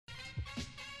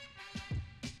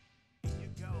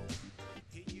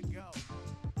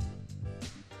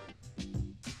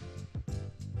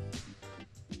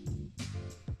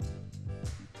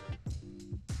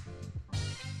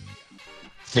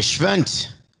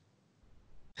Verschwunt.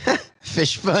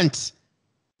 Verschwunt.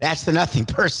 That's the nothing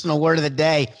personal word of the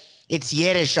day. It's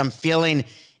Yiddish. I'm feeling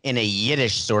in a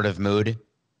Yiddish sort of mood.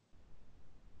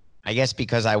 I guess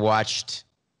because I watched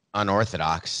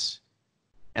Unorthodox,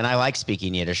 and I like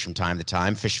speaking Yiddish from time to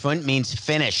time. Verschwunt means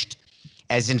finished,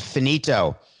 as in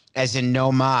finito, as in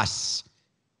no mas,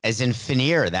 as in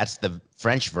finir. That's the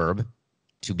French verb,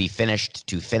 to be finished,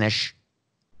 to finish.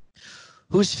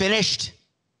 Who's finished?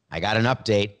 I got an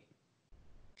update.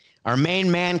 Our main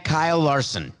man, Kyle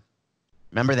Larson.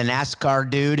 Remember the NASCAR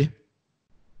dude?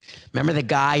 Remember the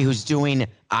guy who's doing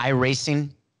iRacing?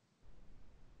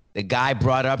 The guy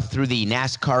brought up through the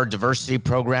NASCAR diversity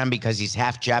program because he's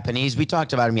half Japanese. We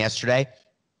talked about him yesterday.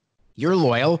 You're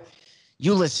loyal.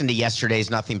 You listened to yesterday's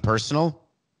Nothing Personal.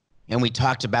 And we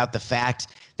talked about the fact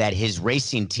that his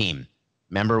racing team,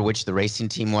 remember which the racing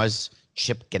team was?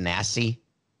 Chip Ganassi.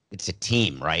 It's a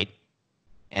team, right?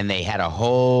 And they had a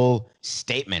whole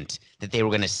statement that they were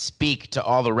going to speak to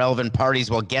all the relevant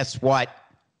parties. Well, guess what?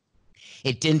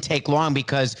 It didn't take long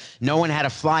because no one had to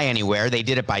fly anywhere. They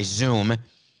did it by Zoom.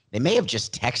 They may have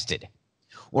just texted.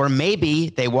 Or maybe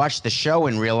they watched the show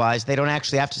and realized they don't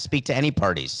actually have to speak to any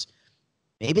parties.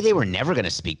 Maybe they were never going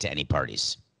to speak to any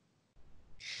parties.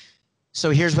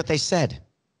 So here's what they said.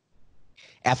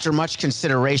 After much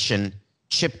consideration,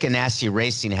 Chip Ganassi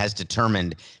Racing has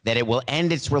determined that it will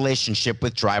end its relationship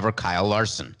with driver Kyle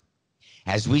Larson.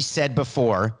 As we said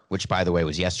before, which by the way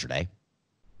was yesterday,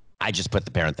 I just put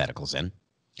the parentheticals in.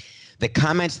 The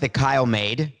comments that Kyle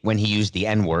made when he used the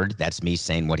N-word, that's me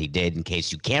saying what he did in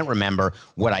case you can't remember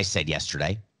what I said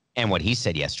yesterday and what he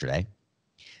said yesterday.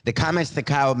 The comments that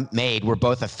Kyle made were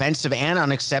both offensive and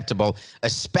unacceptable,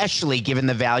 especially given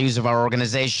the values of our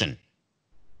organization.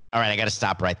 All right, I got to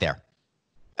stop right there.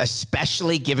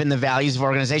 Especially given the values of our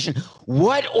organization.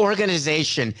 What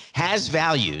organization has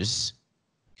values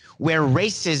where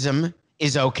racism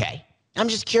is okay? I'm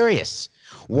just curious.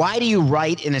 Why do you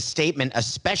write in a statement,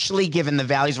 especially given the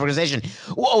values of organization?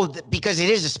 Well, because it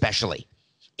is especially.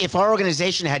 If our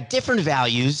organization had different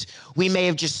values, we may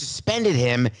have just suspended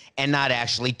him and not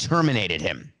actually terminated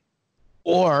him.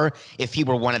 Or if he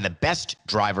were one of the best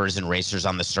drivers and racers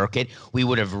on the circuit, we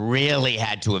would have really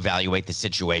had to evaluate the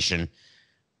situation.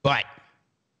 But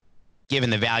given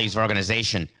the values of our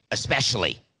organization,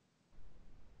 especially,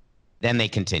 then they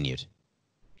continued.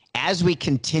 As we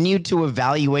continued to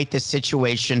evaluate the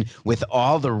situation with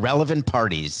all the relevant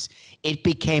parties, it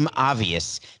became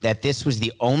obvious that this was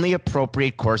the only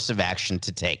appropriate course of action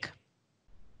to take.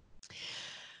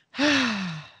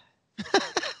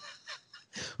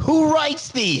 Who writes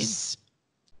these?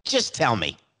 Just tell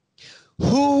me.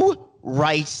 Who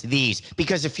writes these?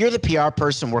 Because if you're the PR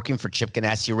person working for Chip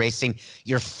Ganassi Racing,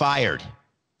 you're fired.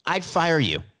 I'd fire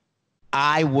you.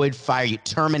 I would fire you.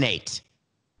 Terminate.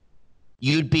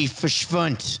 You'd be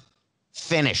verschwunt.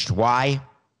 Finished. Why?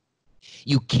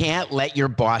 You can't let your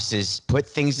bosses put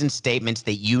things in statements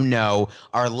that you know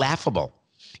are laughable.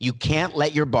 You can't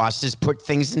let your bosses put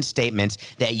things in statements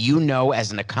that you know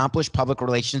as an accomplished public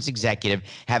relations executive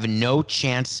have no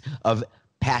chance of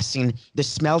passing the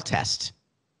smell test.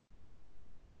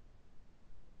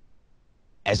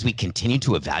 As we continue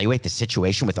to evaluate the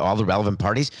situation with all the relevant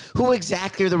parties, who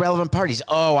exactly are the relevant parties?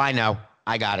 Oh, I know.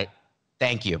 I got it.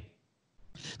 Thank you.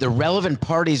 The relevant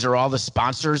parties are all the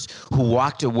sponsors who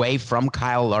walked away from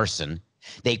Kyle Larson.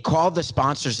 They called the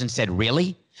sponsors and said,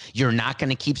 really? You're not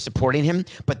going to keep supporting him?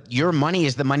 But your money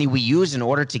is the money we use in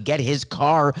order to get his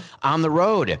car on the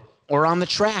road or on the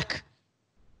track.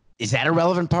 Is that a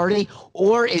relevant party?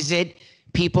 Or is it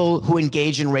people who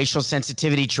engage in racial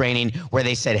sensitivity training where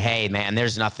they said, hey, man,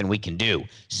 there's nothing we can do.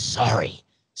 Sorry.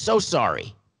 So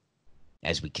sorry.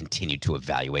 As we continue to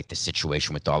evaluate the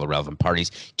situation with all the relevant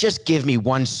parties, just give me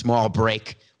one small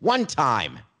break, one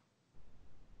time.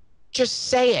 Just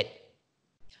say it.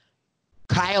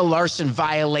 Kyle Larson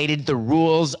violated the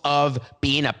rules of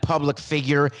being a public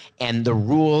figure and the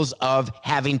rules of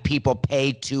having people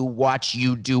pay to watch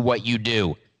you do what you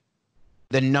do.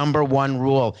 The number one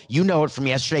rule. You know it from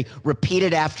yesterday. Repeat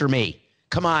it after me.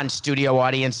 Come on, studio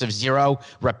audience of zero.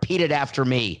 Repeat it after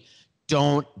me.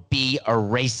 Don't be a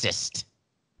racist.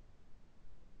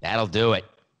 That'll do it.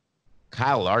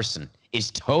 Kyle Larson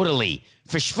is totally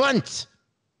verschwunt.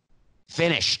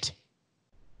 Finished.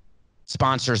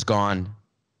 Sponsor's gone.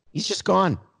 He's just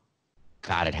gone.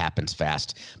 God, it happens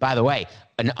fast. By the way,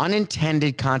 an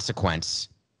unintended consequence,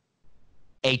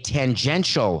 a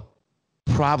tangential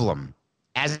problem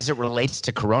as it relates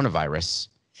to coronavirus.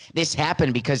 This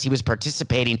happened because he was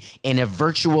participating in a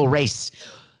virtual race.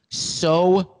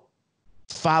 So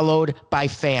followed by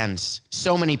fans,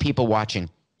 so many people watching.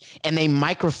 And they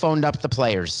microphoned up the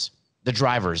players, the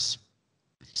drivers.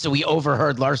 So we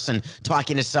overheard Larson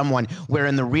talking to someone where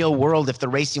in the real world, if the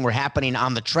racing were happening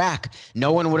on the track,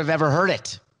 no one would have ever heard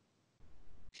it.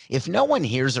 If no one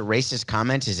hears a racist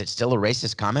comment, is it still a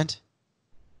racist comment?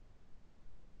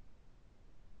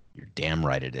 You're damn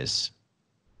right it is.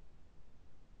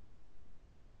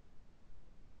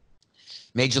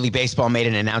 Major League Baseball made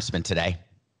an announcement today.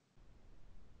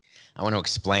 I want to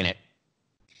explain it.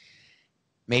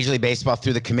 Major League Baseball,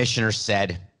 through the commissioner,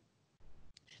 said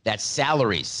that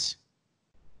salaries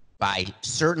by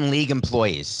certain league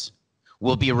employees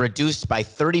will be reduced by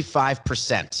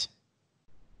 35%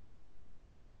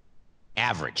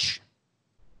 average.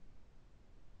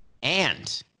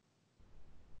 And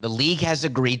the league has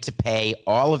agreed to pay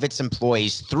all of its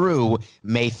employees through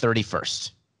May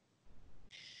 31st.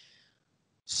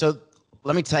 So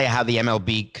let me tell you how the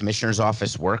MLB commissioner's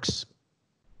office works.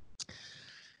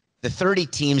 The 30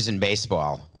 teams in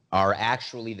baseball are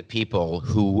actually the people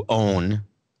who own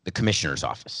the commissioner's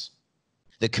office.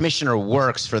 The commissioner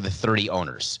works for the 30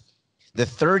 owners. The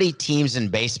 30 teams in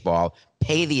baseball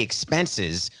pay the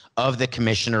expenses of the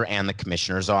commissioner and the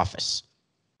commissioner's office.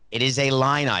 It is a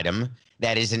line item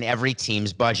that is in every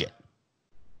team's budget.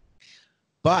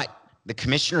 But the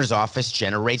commissioner's office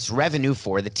generates revenue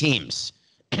for the teams.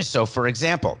 So, for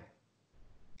example,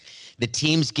 the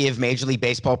teams give Major League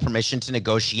Baseball permission to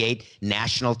negotiate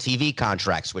national TV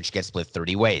contracts, which get split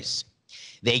 30 ways.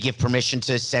 They give permission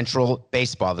to Central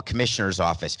Baseball, the commissioner's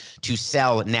office, to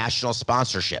sell national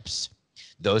sponsorships.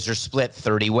 Those are split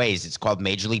 30 ways. It's called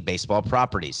Major League Baseball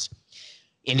properties.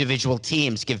 Individual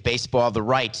teams give baseball the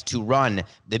right to run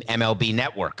the MLB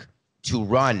network, to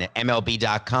run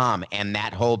MLB.com and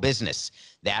that whole business.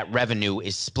 That revenue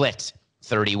is split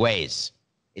 30 ways.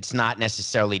 It's not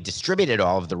necessarily distributed,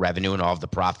 all of the revenue and all of the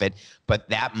profit, but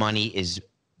that money is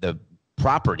the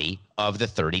property of the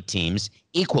 30 teams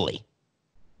equally.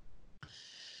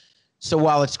 So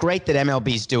while it's great that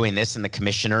MLB is doing this and the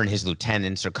commissioner and his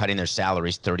lieutenants are cutting their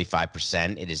salaries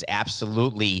 35%, it is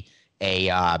absolutely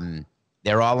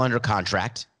they're all under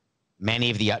contract.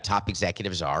 Many of the top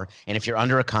executives are. And if you're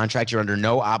under a contract, you're under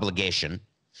no obligation.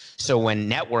 So when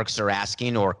networks are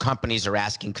asking or companies are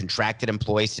asking contracted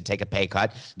employees to take a pay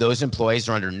cut, those employees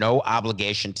are under no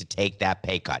obligation to take that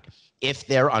pay cut if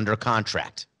they're under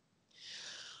contract.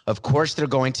 Of course, they're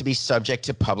going to be subject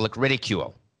to public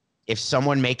ridicule. If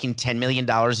someone making $10 million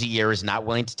a year is not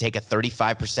willing to take a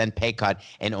 35% pay cut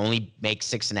and only make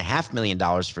 $6.5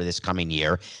 million for this coming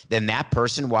year, then that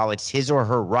person, while it's his or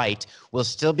her right, will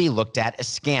still be looked at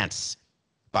askance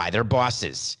by their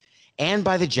bosses and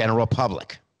by the general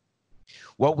public.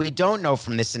 What we don't know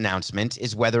from this announcement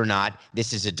is whether or not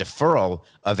this is a deferral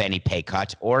of any pay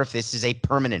cut or if this is a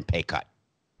permanent pay cut.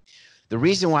 The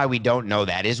reason why we don't know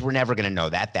that is we're never going to know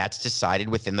that. That's decided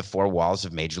within the four walls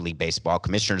of Major League Baseball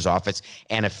Commissioner's Office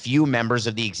and a few members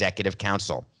of the Executive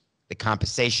Council, the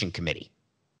Compensation Committee.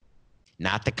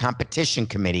 Not the Competition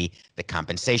Committee, the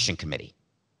Compensation Committee.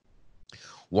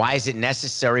 Why is it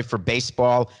necessary for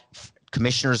Baseball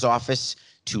Commissioner's Office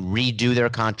to redo their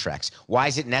contracts? Why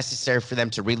is it necessary for them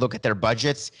to relook at their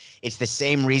budgets? It's the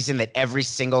same reason that every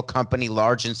single company,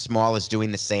 large and small, is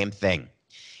doing the same thing.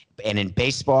 And in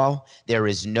baseball, there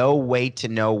is no way to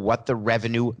know what the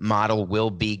revenue model will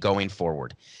be going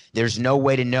forward. There's no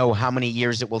way to know how many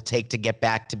years it will take to get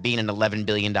back to being an $11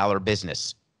 billion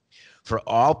business. For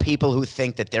all people who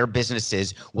think that their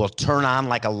businesses will turn on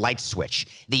like a light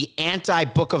switch, the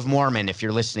anti-Book of Mormon, if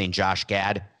you're listening, Josh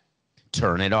Gad,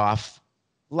 turn it off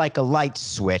like a light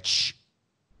switch.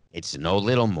 It's no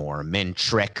little Mormon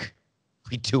trick.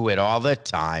 We do it all the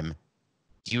time.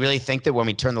 Do you really think that when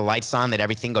we turn the lights on that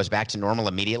everything goes back to normal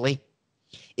immediately?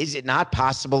 Is it not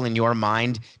possible in your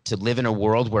mind to live in a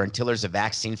world where until there's a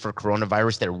vaccine for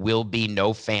coronavirus, there will be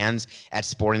no fans at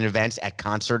sporting events, at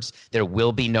concerts? There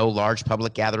will be no large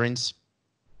public gatherings?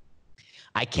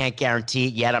 I can't guarantee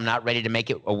it yet. I'm not ready to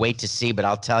make it a wait to see, but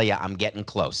I'll tell you, I'm getting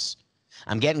close.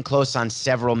 I'm getting close on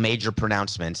several major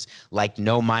pronouncements, like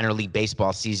no minor league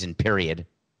baseball season, period.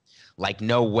 Like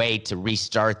no way to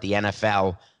restart the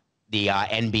NFL, the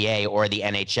NBA, or the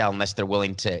NHL unless they're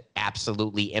willing to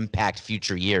absolutely impact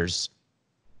future years.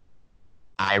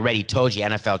 I already told you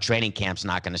NFL training camp's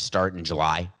not going to start in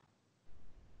July.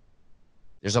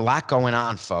 There's a lot going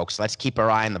on, folks. Let's keep our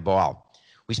eye on the ball.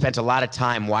 We spent a lot of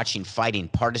time watching fighting,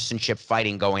 partisanship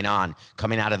fighting going on,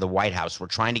 coming out of the White House. We're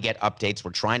trying to get updates.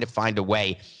 We're trying to find a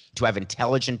way to have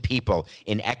intelligent people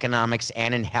in economics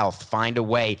and in health find a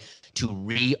way to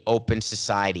reopen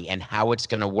society and how it's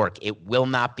going to work. It will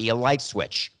not be a light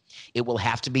switch. It will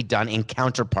have to be done in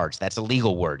counterparts. That's a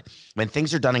legal word. When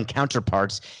things are done in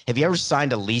counterparts, have you ever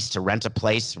signed a lease to rent a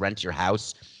place, rent your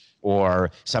house,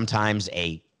 or sometimes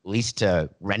a lease to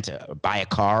buy a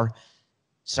car?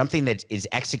 Something that is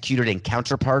executed in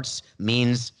counterparts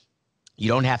means you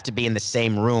don't have to be in the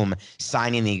same room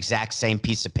signing the exact same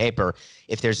piece of paper.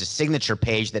 If there's a signature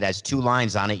page that has 2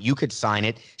 lines on it, you could sign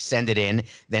it, send it in,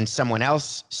 then someone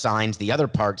else signs the other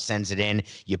part, sends it in,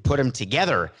 you put them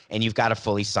together, and you've got a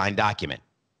fully signed document.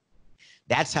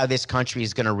 That's how this country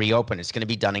is going to reopen. It's going to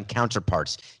be done in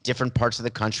counterparts. Different parts of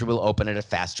the country will open at a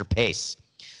faster pace.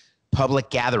 Public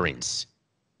gatherings.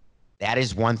 That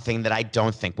is one thing that I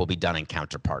don't think will be done in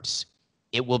counterparts.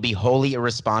 It will be wholly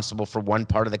irresponsible for one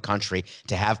part of the country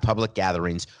to have public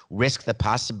gatherings, risk the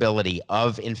possibility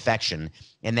of infection,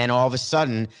 and then all of a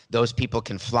sudden, those people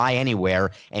can fly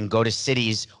anywhere and go to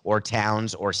cities or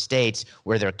towns or states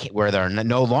where there are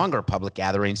no longer public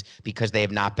gatherings because they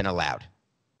have not been allowed.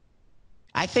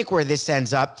 I think where this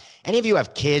ends up, any of you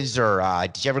have kids, or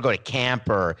did you ever go to camp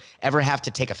or ever have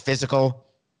to take a physical?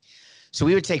 So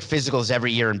we would take physicals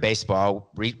every year in baseball.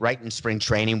 Right in spring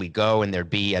training, we'd go and there'd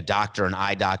be a doctor, an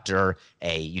eye doctor.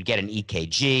 You'd get an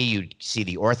EKG. You'd see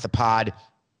the orthopod,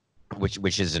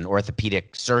 which is an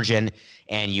orthopedic surgeon,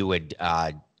 and you would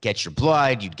get your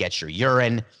blood. You'd get your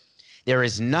urine. There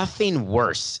is nothing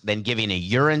worse than giving a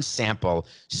urine sample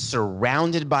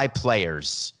surrounded by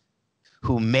players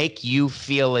who make you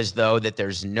feel as though that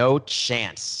there's no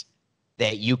chance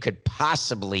that you could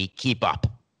possibly keep up.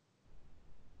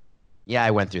 Yeah,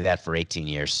 I went through that for 18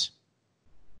 years.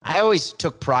 I always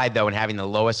took pride, though, in having the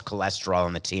lowest cholesterol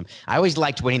on the team. I always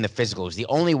liked winning the physical. It was the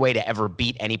only way to ever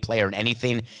beat any player in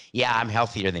anything. Yeah, I'm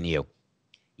healthier than you.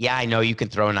 Yeah, I know you can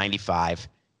throw 95.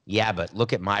 Yeah, but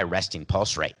look at my resting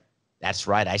pulse rate. That's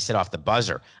right. I set off the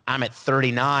buzzer. I'm at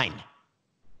 39.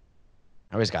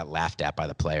 I always got laughed at by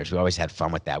the players. We always had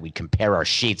fun with that. We'd compare our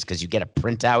sheets because you get a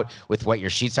printout with what your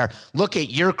sheets are. Look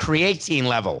at your creatine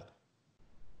level.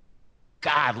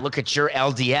 God, look at your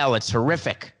LDL. It's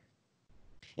horrific.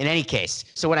 In any case,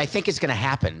 so what I think is going to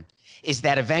happen is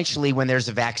that eventually when there's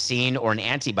a vaccine or an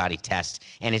antibody test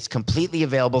and it's completely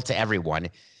available to everyone,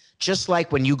 just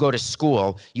like when you go to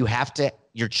school,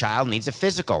 your child needs a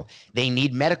physical. They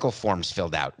need medical forms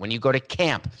filled out. When you go to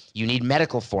camp, you need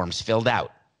medical forms filled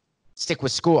out. Stick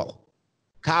with school.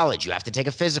 College, you have to take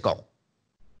a physical.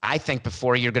 I think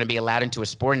before you're going to be allowed into a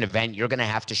sporting event, you're going to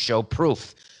have to show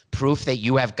proof that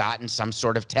you have gotten some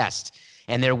sort of test.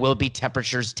 And there will be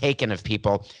temperatures taken of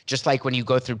people, just like when you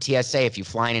go through TSA, if you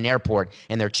fly in an airport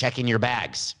and they're checking your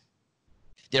bags.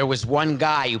 There was one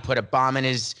guy who put a bomb in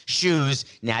his shoes.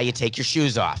 Now you take your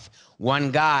shoes off.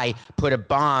 One guy put a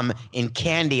bomb in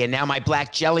candy, and now my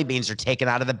black jelly beans are taken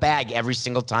out of the bag every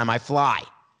single time I fly.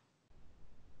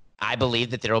 I believe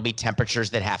that there will be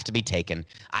temperatures that have to be taken.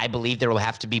 I believe there will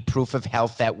have to be proof of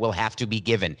health that will have to be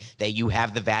given, that you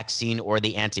have the vaccine or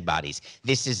the antibodies.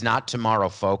 This is not tomorrow,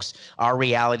 folks. Our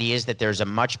reality is that there's a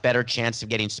much better chance of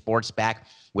getting sports back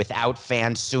without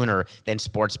fans sooner than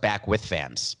sports back with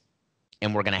fans.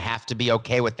 And we're going to have to be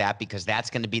okay with that because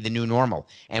that's going to be the new normal.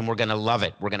 And we're going to love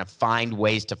it. We're going to find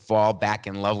ways to fall back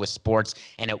in love with sports,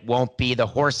 and it won't be the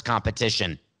horse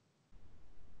competition.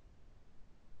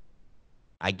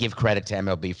 I give credit to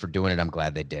MLB for doing it. I'm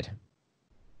glad they did.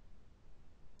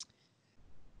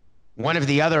 One of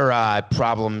the other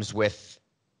problems with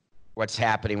what's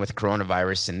happening with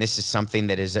coronavirus, and this is something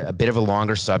that is a bit of a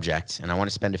longer subject, and I want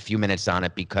to spend a few minutes on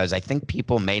it because I think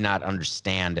people may not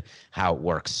understand how it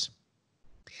works.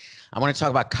 I want to talk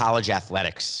about college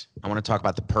athletics. I want to talk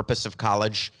about the purpose of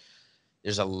college.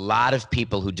 There's a lot of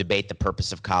people who debate the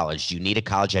purpose of college. Do you need a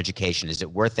college education? Is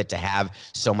it worth it to have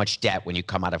so much debt when you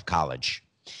come out of college?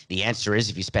 The answer is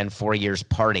if you spend 4 years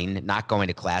partying, not going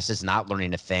to classes, not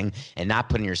learning a thing, and not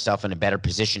putting yourself in a better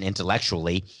position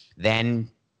intellectually, then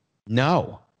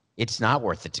no, it's not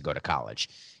worth it to go to college.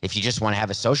 If you just want to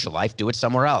have a social life, do it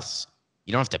somewhere else.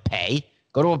 You don't have to pay.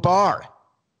 Go to a bar.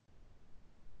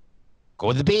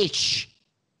 Go to the beach.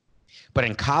 But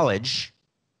in college,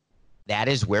 that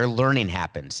is where learning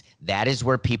happens. That is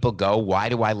where people go. Why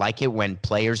do I like it when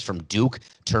players from Duke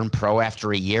turn pro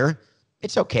after a year?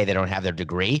 It's okay they don't have their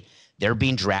degree. They're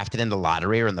being drafted in the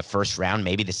lottery or in the first round,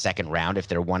 maybe the second round if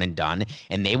they're one and done,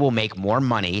 and they will make more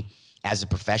money as a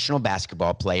professional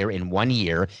basketball player in 1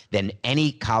 year than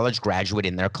any college graduate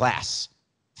in their class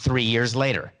 3 years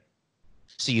later.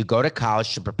 So you go to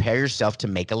college to prepare yourself to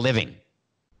make a living.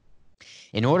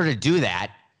 In order to do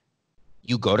that,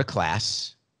 you go to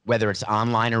class, whether it's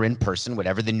online or in person,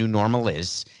 whatever the new normal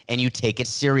is, and you take it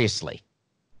seriously.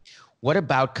 What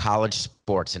about college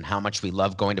sports and how much we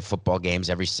love going to football games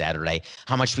every Saturday?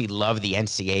 How much we love the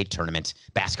NCAA tournament,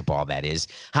 basketball that is.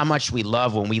 How much we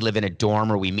love when we live in a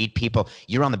dorm or we meet people.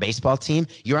 You're on the baseball team?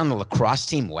 You're on the lacrosse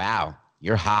team? Wow,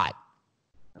 you're hot.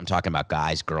 I'm talking about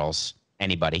guys, girls,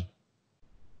 anybody.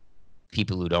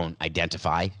 People who don't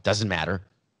identify, doesn't matter.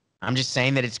 I'm just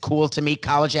saying that it's cool to meet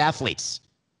college athletes.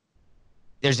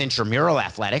 There's intramural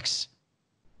athletics.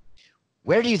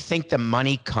 Where do you think the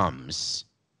money comes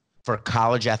for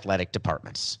college athletic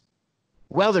departments?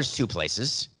 Well, there's two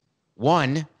places.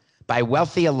 One, by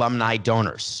wealthy alumni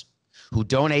donors who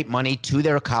donate money to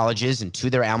their colleges and to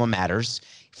their alma maters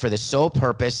for the sole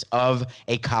purpose of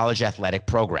a college athletic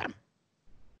program.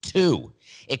 Two,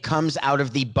 it comes out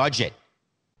of the budget.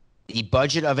 The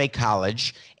budget of a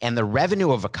college and the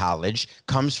revenue of a college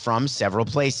comes from several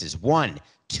places. One,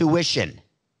 tuition.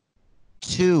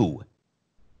 Two,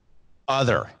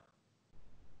 other.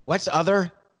 What's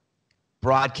other?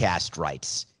 Broadcast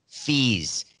rights,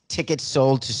 fees, tickets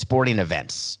sold to sporting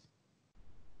events.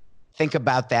 Think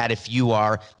about that if you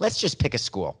are, let's just pick a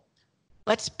school.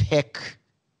 Let's pick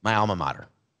my alma mater.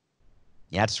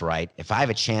 Yeah, that's right. If I have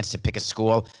a chance to pick a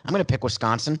school, I'm going to pick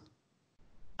Wisconsin.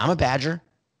 I'm a Badger.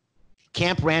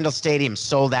 Camp Randall Stadium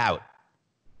sold out.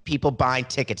 People buying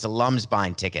tickets, alums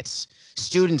buying tickets,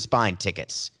 students buying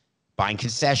tickets, buying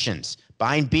concessions,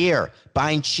 buying beer,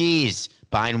 buying cheese,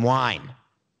 buying wine.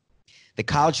 The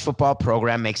college football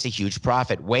program makes a huge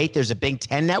profit. Wait, there's a Big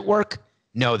Ten network?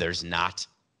 No, there's not.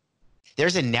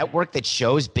 There's a network that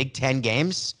shows Big Ten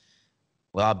games?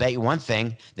 Well, I'll bet you one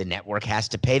thing. The network has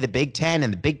to pay the Big Ten,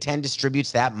 and the Big Ten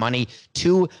distributes that money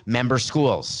to member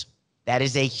schools. That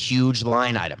is a huge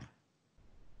line item.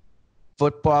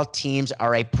 Football teams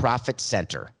are a profit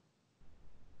center.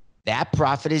 That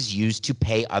profit is used to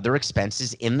pay other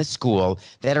expenses in the school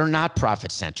that are not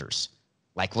profit centers,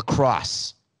 like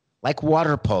lacrosse, like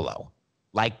water polo,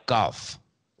 like golf,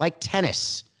 like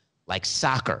tennis, like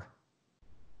soccer.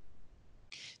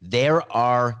 There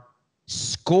are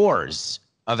scores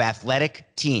of athletic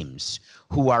teams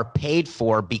who are paid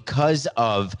for because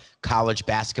of college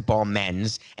basketball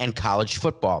men's and college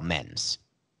football men's.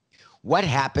 What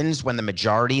happens when the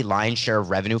majority lion's share of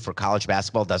revenue for college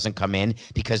basketball doesn't come in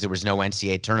because there was no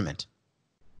NCAA tournament?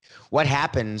 What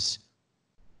happens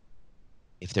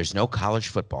if there's no college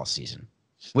football season?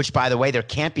 Which, by the way, there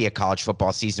can't be a college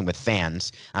football season with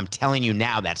fans. I'm telling you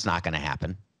now that's not going to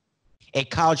happen. A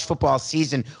college football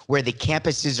season where the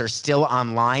campuses are still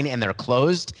online and they're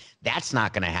closed, that's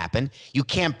not going to happen. You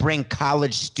can't bring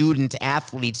college student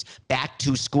athletes back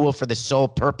to school for the sole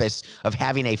purpose of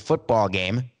having a football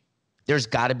game. There's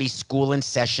got to be school in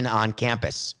session on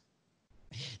campus.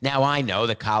 Now, I know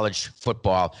the college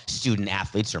football student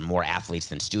athletes are more athletes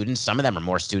than students. Some of them are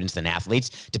more students than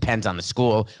athletes. Depends on the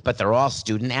school, but they're all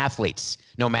student athletes,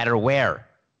 no matter where.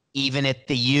 Even at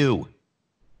the U,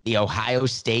 the Ohio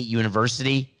State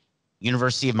University,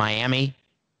 University of Miami,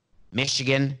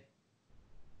 Michigan,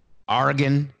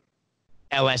 Oregon,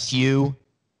 LSU.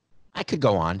 I could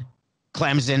go on.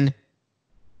 Clemson.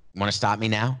 Want to stop me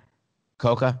now?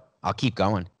 Coca? I'll keep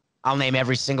going. I'll name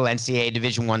every single NCAA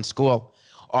Division I school.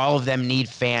 All of them need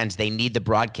fans. They need the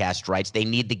broadcast rights. They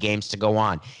need the games to go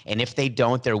on. And if they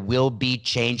don't, there will be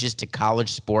changes to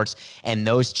college sports, and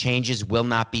those changes will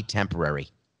not be temporary.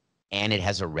 And it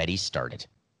has already started.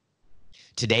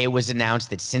 Today it was announced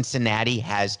that Cincinnati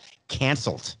has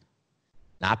canceled,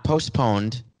 not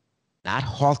postponed, not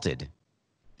halted.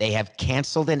 They have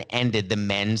canceled and ended the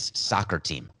men's soccer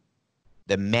team.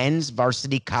 The men's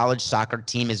varsity college soccer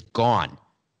team is gone.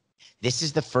 This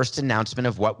is the first announcement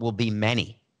of what will be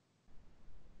many.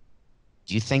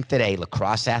 Do you think that a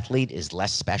lacrosse athlete is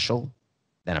less special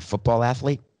than a football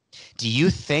athlete? Do you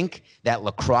think that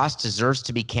lacrosse deserves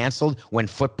to be canceled when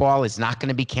football is not going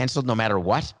to be canceled no matter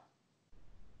what?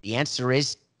 The answer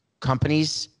is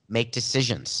companies make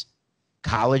decisions.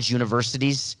 College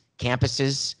universities,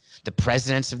 campuses, the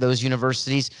presidents of those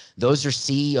universities, those are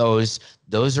CEOs,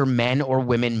 those are men or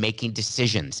women making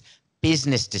decisions,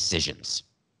 business decisions.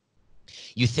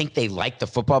 You think they like the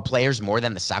football players more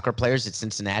than the soccer players at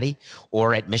Cincinnati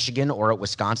or at Michigan or at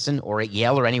Wisconsin or at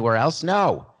Yale or anywhere else?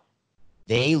 No.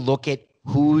 They look at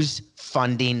who's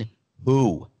funding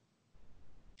who.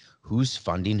 Who's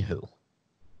funding who?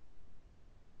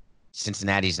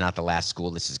 Cincinnati's not the last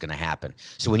school this is going to happen.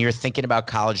 So when you're thinking about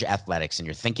college athletics and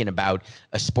you're thinking about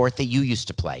a sport that you used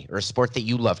to play or a sport that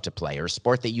you love to play or a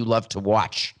sport that you love to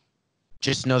watch,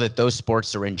 just know that those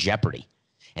sports are in jeopardy.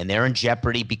 And they're in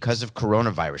jeopardy because of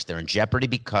coronavirus. They're in jeopardy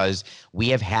because we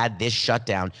have had this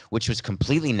shutdown, which was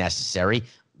completely necessary.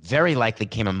 very likely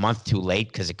came a month too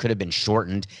late because it could have been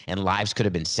shortened and lives could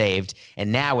have been saved.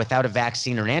 And now, without a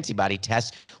vaccine or an antibody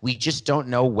test, we just don't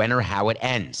know when or how it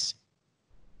ends.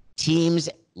 Teams,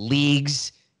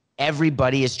 leagues,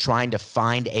 everybody is trying to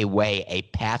find a way, a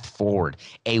path forward,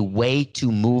 a way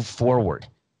to move forward.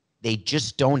 They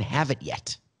just don't have it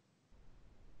yet.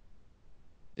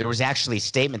 There was actually a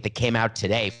statement that came out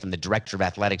today from the director of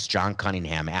athletics, John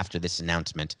Cunningham, after this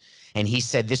announcement. And he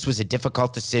said this was a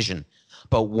difficult decision,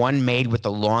 but one made with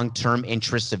the long-term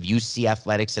interests of UC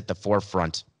athletics at the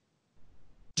forefront.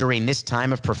 During this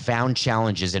time of profound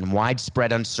challenges and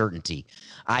widespread uncertainty,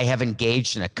 I have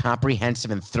engaged in a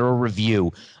comprehensive and thorough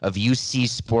review of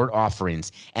UC's sport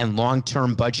offerings and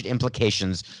long-term budget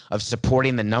implications of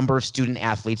supporting the number of student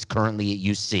athletes currently at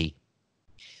UC.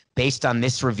 Based on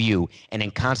this review and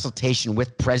in consultation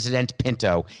with President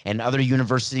Pinto and other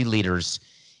university leaders,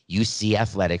 UC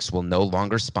Athletics will no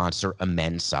longer sponsor a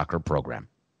men's soccer program.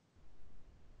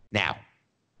 Now,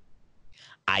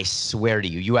 I swear to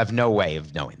you, you have no way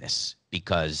of knowing this,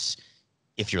 because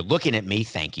if you're looking at me,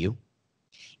 thank you.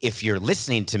 If you're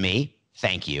listening to me,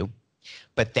 thank you.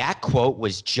 But that quote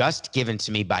was just given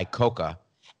to me by Coca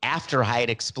after I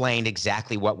had explained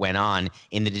exactly what went on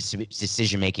in the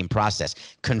decision-making process,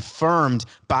 confirmed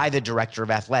by the director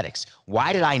of athletics.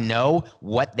 Why did I know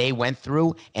what they went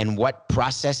through and what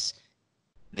process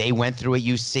they went through at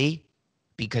UC?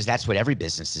 Because that's what every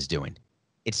business is doing.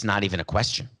 It's not even a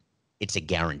question. It's a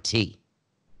guarantee.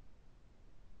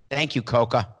 Thank you,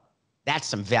 Coca. That's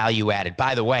some value added.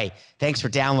 By the way, thanks for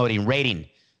downloading, rating,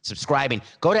 subscribing.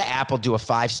 Go to Apple, do a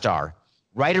 5-star.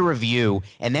 Write a review,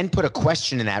 and then put a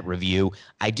question in that review.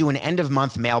 I do an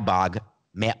end-of-month mailbag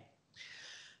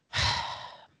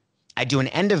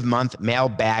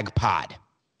pod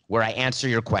where I answer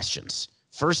your questions.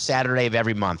 First Saturday of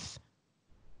every month.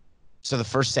 So the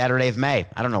first Saturday of May.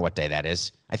 I don't know what day that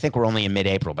is. I think we're only in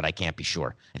mid-April, but I can't be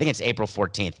sure. I think it's April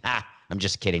 14th. I'm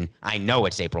just kidding. I know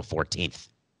it's April 14th.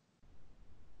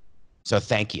 So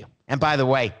thank you. And by the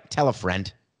way, tell a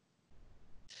friend.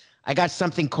 I got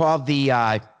something called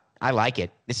I like it.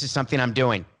 This is something I'm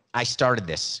doing. I started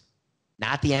this.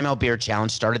 Not the MLB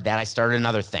Challenge, started that. I started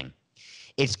another thing.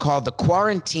 It's called the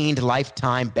Quarantined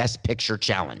Lifetime Best Picture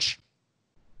Challenge.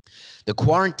 The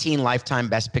Quarantine Lifetime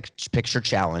Best Picture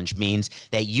Challenge means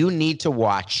that you need to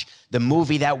watch the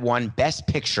movie that won Best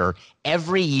Picture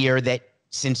every year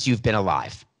since you've been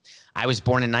alive. I was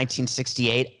born in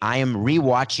 1968. I am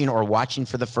rewatching or watching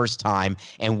for the first time,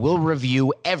 and will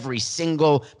review every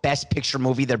single Best Picture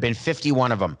movie. There have been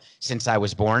 51 of them since I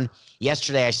was born.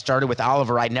 Yesterday, I started with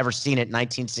Oliver. I'd never seen it,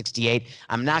 1968.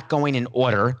 I'm not going in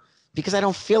order because I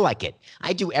don't feel like it.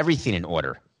 I do everything in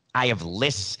order. I have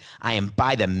lists. I am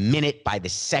by the minute, by the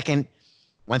second.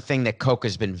 One thing that Coke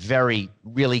has been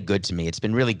really good to me. It's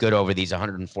been really good over these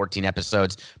 114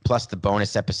 episodes, plus the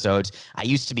bonus episodes. I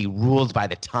used to be ruled by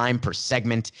the time per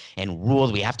segment and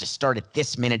ruled we have to start at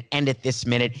this minute, end at this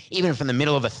minute, even from the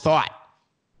middle of a thought.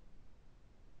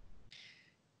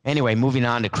 Anyway, moving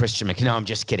on to Christian McCaffrey. No, I'm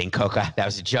just kidding, Coca. That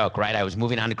was a joke, right? I was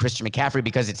moving on to Christian McCaffrey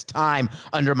because it's time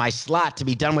under my slot to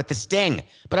be done with the Sting.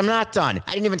 But I'm not done.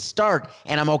 I didn't even start,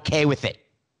 and I'm okay with it.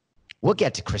 We'll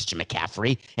get to Christian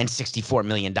McCaffrey and $64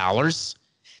 million.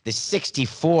 The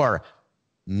 $64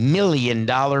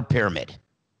 million pyramid.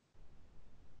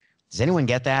 Does anyone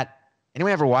get that?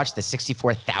 Anyone ever watch the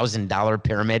 $64,000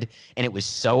 pyramid? And it was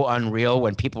so unreal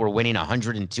when people were winning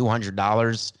 $100 and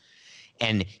 $200,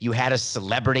 and you had a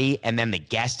celebrity and then the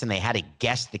guest, and they had to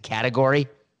guess the category.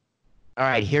 All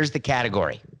right, here's the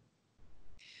category.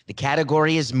 The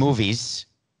category is movies,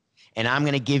 and I'm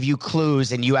going to give you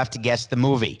clues, and you have to guess the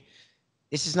movie.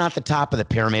 This is not the top of the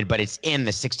pyramid, but it's in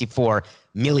the $64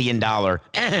 million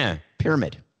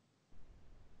pyramid.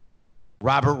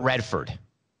 Robert Redford.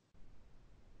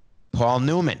 Paul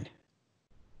Newman.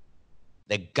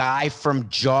 The guy from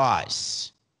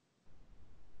Jaws.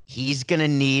 He's going to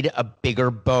need a bigger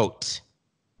boat.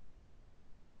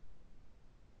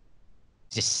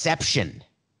 Deception.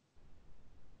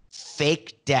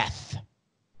 Fake death.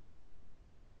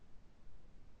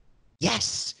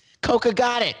 Yes, Coca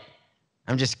got it.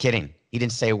 I'm just kidding. He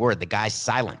didn't say a word. The guy's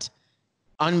silent.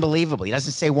 Unbelievable. He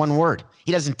doesn't say one word.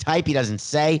 He doesn't type. He doesn't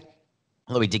say.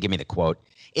 Although he did give me the quote.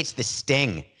 It's The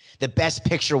Sting, the Best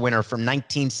Picture winner from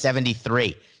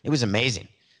 1973. It was amazing.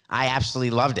 I absolutely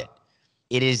loved it.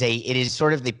 It is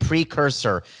sort of the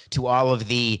precursor to all of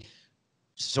the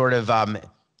sort of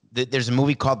there's a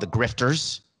movie called The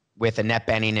Grifters with Annette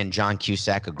Bening and John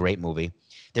Cusack, a great movie.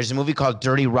 There's a movie called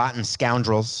Dirty Rotten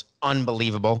Scoundrels,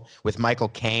 unbelievable, with Michael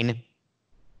Caine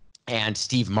and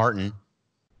Steve Martin.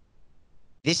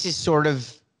 This is sort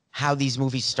of how these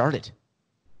movies started.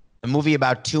 A movie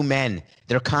about two men.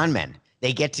 They're con men.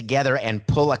 They get together and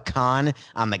pull a con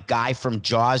on the guy from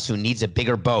Jaws who needs a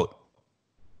bigger boat.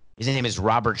 His name is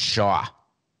Robert Shaw.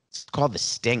 It's called The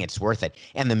Sting. It's worth it.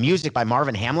 And the music by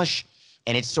Marvin Hamlish.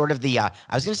 And it's sort of the, I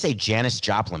was going to say Janis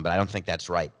Joplin, but I don't think that's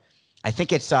right. I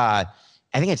think it's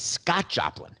Scott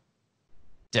Joplin.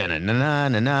 No,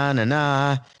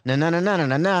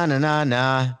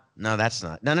 that's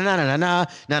not.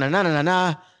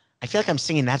 No. I feel like I'm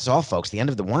singing That's All, Folks, the end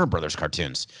of the Warner Brothers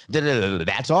cartoons.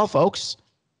 That's all, folks.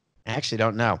 I actually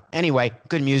don't know. Anyway,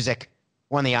 good music.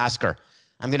 Won the Oscar.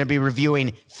 I'm going to be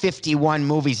reviewing 51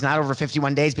 movies, not over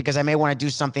 51 days, because I may want to do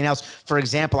something else. For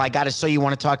example, I got to So You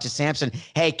Want to Talk to Samson.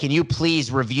 Hey, can you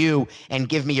please review and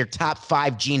give me your top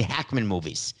 5 Gene Hackman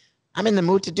movies? I'm in the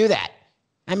mood to do that.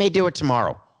 I may do it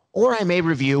tomorrow. Or I may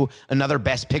review another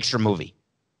Best Picture movie.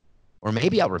 Or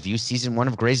maybe I'll review season 1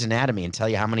 of Grey's Anatomy and tell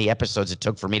you how many episodes it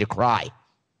took for me to cry.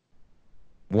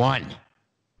 1.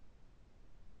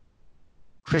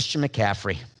 Christian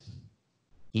McCaffrey.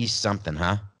 He's something,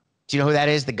 huh? Do you know who that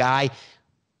is? The guy,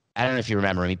 I don't know if you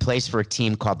remember him. He plays for a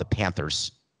team called the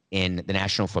Panthers in the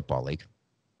National Football League.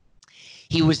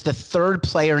 He was the 3rd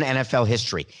player in NFL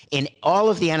history. In all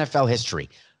of the NFL history.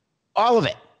 All of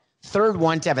it. 3rd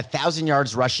one to have 1,000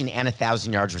 yards rushing and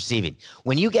 1,000 yards receiving.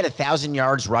 When you get 1,000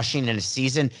 yards rushing in a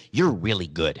season, you're really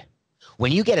good.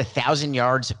 When you get 1,000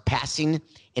 yards passing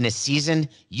in a season,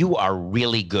 you are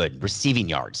really good. Receiving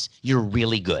yards, you're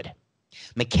really good.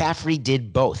 McCaffrey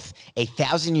did both,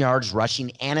 1,000 yards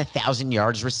rushing and 1,000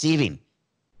 yards receiving.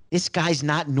 This guy's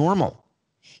not normal.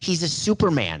 He's a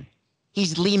Superman.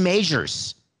 He's Lee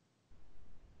Majors.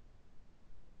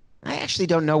 I actually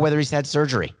don't know whether he's had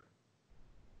surgery.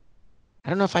 I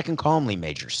don't know if I can call him Lee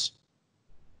Majors.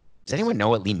 Does anyone know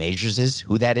what Lee Majors is?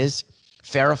 Who that is?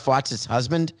 Farrah Fawcett's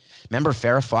husband? Remember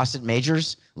Farrah Fawcett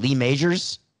Majors? Lee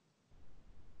Majors?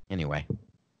 Anyway,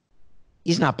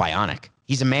 he's not bionic.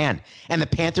 He's a man. And the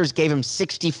Panthers gave him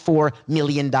 $64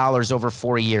 million over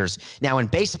 4 years. Now, in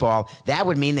baseball, that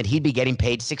would mean that he'd be getting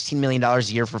paid $16 million a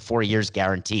year for 4 years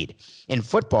guaranteed. In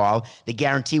football, the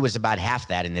guarantee was about half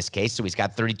that in this case, so he's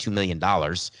got $32 million.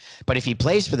 But if he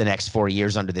plays for the next 4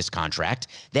 years under this contract,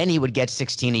 then he would get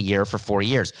 $16 a year for 4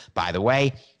 years. By the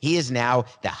way, he is now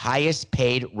the highest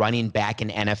paid running back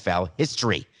in NFL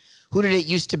history. Who did it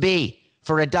used to be?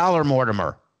 For $1,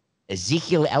 Mortimer.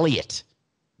 Ezekiel Elliott.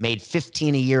 Made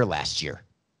 $15 a year last year.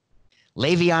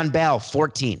 Le'Veon Bell,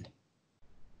 $14.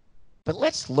 But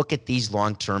let's look at these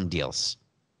long-term deals.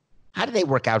 How do they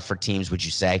work out for teams, would you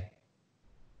say?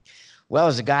 Well,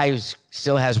 as a guy who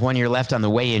still has 1 year left on the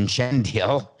Wei-In Chen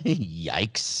deal,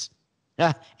 yikes.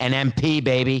 An MP,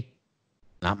 baby.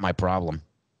 Not my problem.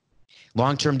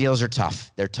 Long-term deals are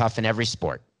tough. They're tough in every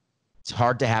sport. It's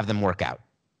hard to have them work out.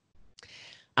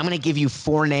 I'm going to give you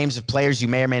 4 names of players you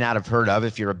may or may not have heard of.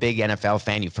 If you're a big NFL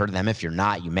fan, you've heard of them. If you're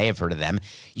not, you may have heard of them.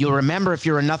 You'll remember, if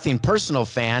you're a Nothing Personal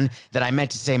fan, that I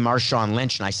meant to say Marshawn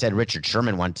Lynch, and I said Richard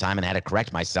Sherman one time and had to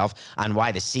correct myself on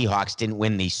why the Seahawks didn't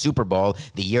win the Super Bowl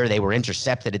the year they were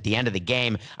intercepted at the end of the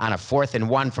game on a 4th and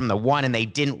 1 from the 1, and they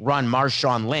didn't run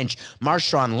Marshawn Lynch.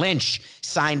 Marshawn Lynch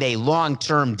signed a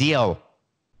long-term deal,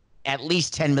 at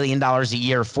least $10 million a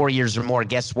year, 4 years or more.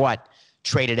 Guess what?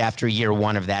 Traded after year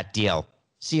 1 of that deal.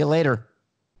 See you later.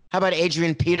 How about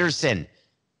Adrian Peterson?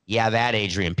 Yeah, that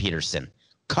Adrian Peterson.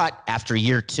 Cut after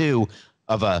year 2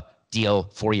 of a deal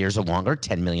 4 years or longer,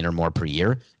 $10 million or more per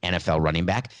year, NFL running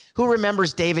back. Who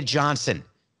remembers David Johnson,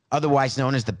 otherwise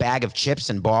known as the bag of chips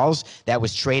and balls that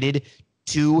was traded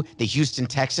to the Houston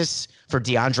Texans for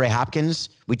DeAndre Hopkins?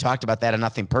 We talked about that in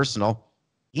Nothing Personal.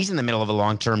 He's in the middle of a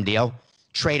long-term deal,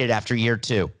 traded after year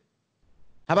 2.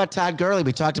 How about Todd Gurley?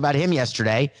 We talked about him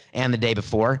yesterday and the day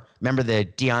before. Remember the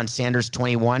Deion Sanders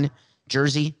 21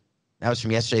 jersey? That was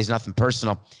from yesterday's Nothing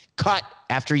Personal. Cut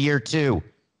after year 2,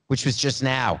 which was just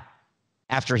now,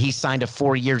 after he signed a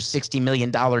 4-year, $60 million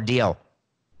deal.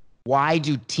 Why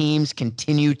do teams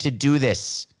continue to do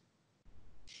this?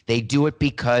 They do it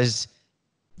because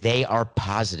they are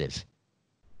positive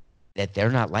that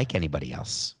they're not like anybody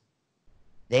else.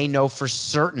 They know for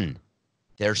certain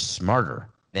they're smarter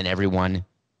than everyone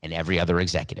and every other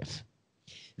executive.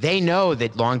 They know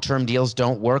that long-term deals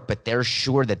don't work, but they're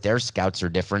sure that their scouts are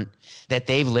different, that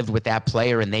they've lived with that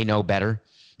player and they know better,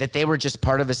 that they were just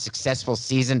part of a successful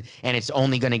season and it's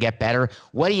only going to get better.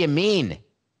 What do you mean?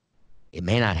 It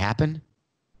may not happen.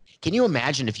 Can you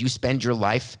imagine if you spend your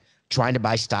life trying to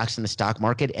buy stocks in the stock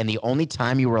market and the only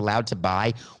time you were allowed to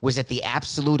buy was at the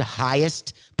absolute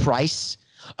highest price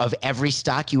of every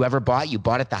stock you ever bought? You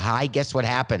bought at the high. Guess what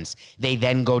happens? They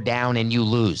then go down and you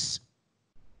lose.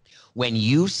 When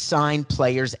you sign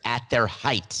players at their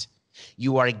height,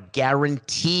 You are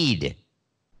guaranteed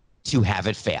to have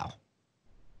it fail.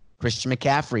 Christian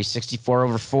McCaffrey,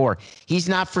 64/4. He's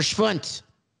not verschwunt.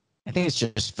 I think it's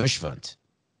just verschwunt.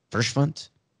 Verschwunt?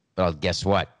 But guess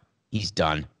what? He's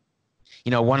done.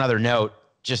 You know, one other note,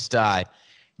 just a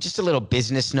little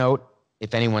business note.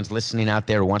 If anyone's listening out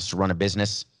there who wants to run a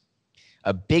business,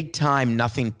 a big time,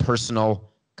 nothing personal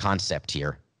concept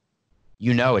here.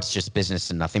 You know, it's just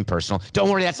business and nothing personal. Don't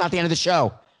worry, that's not the end of the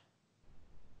show.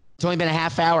 It's only been a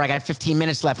half hour. I got 15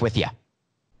 minutes left with you.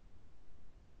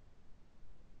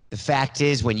 The fact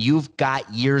is, when you've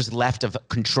got years left of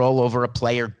control over a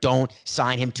player, don't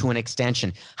sign him to an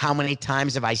extension. How many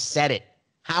times have I said it?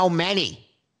 How many?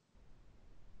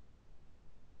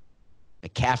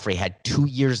 McCaffrey had 2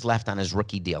 years left on his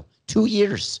rookie deal. 2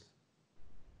 years.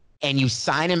 And you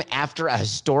sign him after a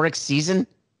historic season?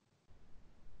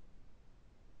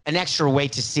 An extra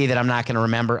wait to see that I'm not going to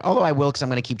remember, although I will because I'm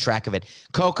going to keep track of it.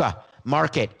 Coca,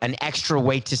 mark it, an extra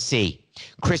wait to see.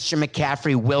 Christian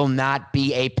McCaffrey will not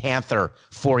be a Panther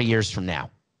 4 years from now.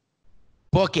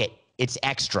 Book it. It's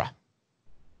extra.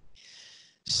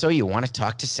 So you want to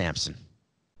talk to Samson.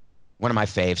 One of my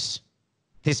faves.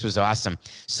 This was awesome.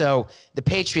 So the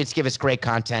Patriots give us great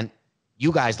content.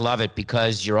 You guys love it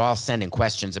because you're all sending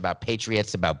questions about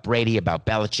Patriots, about Brady, about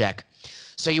Belichick.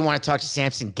 So you want to talk to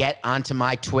Samson, get onto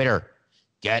my Twitter.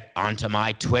 Get onto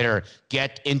my Twitter.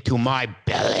 Get into my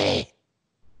belly.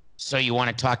 So you want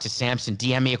to talk to Samson,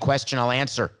 DM me a question, I'll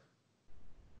answer.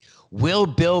 Will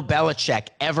Bill Belichick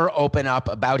ever open up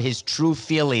about his true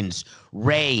feelings?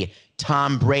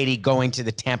 Tom Brady going to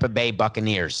the Tampa Bay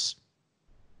Buccaneers?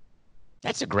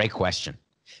 That's a great question.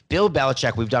 Bill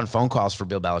Belichick, we've done phone calls for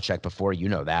Bill Belichick before. You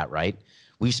know that, right?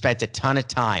 We've spent a ton of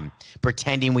time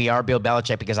pretending we are Bill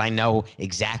Belichick because I know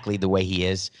exactly the way he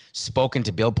is. Spoken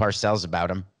to Bill Parcells about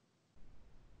him.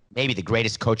 Maybe the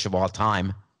greatest coach of all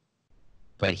time.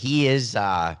 But he is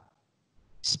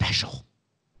special.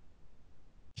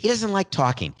 He doesn't like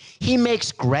talking. He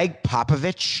makes Greg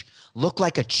Popovich look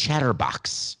like a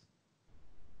chatterbox.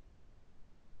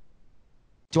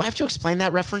 Do I have to explain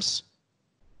that reference?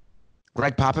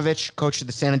 Greg Popovich, coach of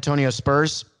the San Antonio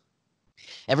Spurs.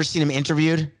 Ever seen him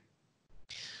interviewed?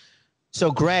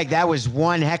 So, Greg, that was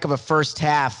one heck of a first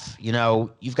half. You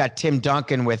know, you've got Tim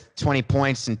Duncan with 20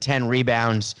 points and 10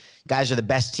 rebounds. Guys are the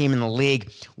best team in the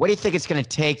league. What do you think it's going to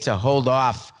take to hold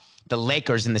off the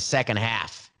Lakers in the second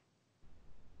half?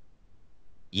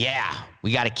 Yeah,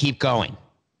 we got to keep going.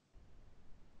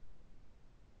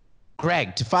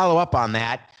 Greg, to follow up on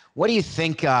that, what do you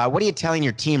think? What are you telling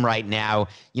your team right now?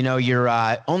 You know, you're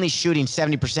only shooting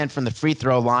 70% from the free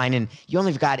throw line, and you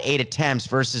only got 8 attempts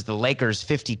versus the Lakers'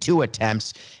 52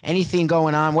 attempts. Anything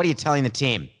going on? What are you telling the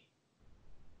team?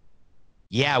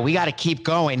 Yeah, we got to keep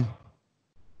going.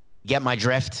 Get my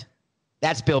drift?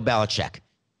 That's Bill Belichick.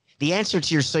 The answer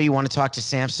to your so you want to talk to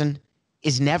Samson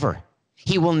is never.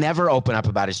 He will never open up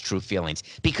about his true feelings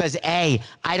because, A,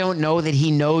 I don't know that he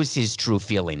knows his true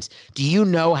feelings. Do you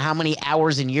know how many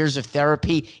hours and years of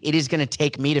therapy it is going to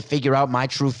take me to figure out my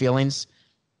true feelings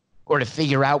or to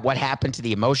figure out what happened to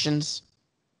the emotions?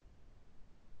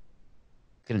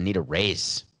 I'm going to need a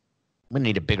raise. I'm going to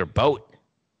need a bigger boat.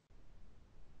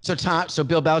 So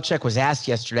Bill Belichick was asked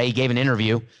yesterday. He gave an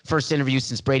interview, first interview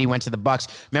since Brady went to the Bucs.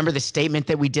 Remember the statement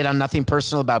that we did on Nothing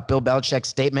Personal about Bill Belichick's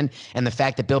statement and the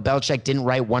fact that Bill Belichick didn't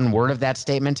write one word of that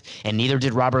statement, and neither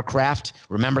did Robert Kraft?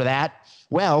 Remember that?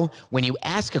 Well, when you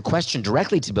ask a question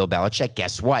directly to Bill Belichick,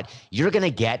 guess what? You're going to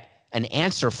get an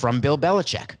answer from Bill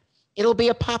Belichick. It'll be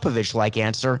a Popovich-like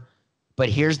answer, but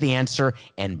here's the answer,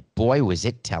 and boy, was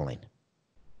it telling.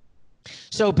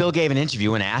 So Bill gave an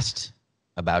interview and asked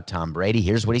about Tom Brady.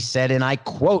 Here's what he said, and I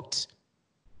quote,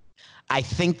 "I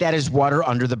think that is water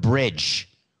under the bridge.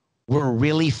 We're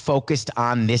really focused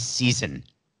on this season."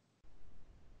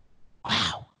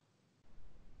 Wow.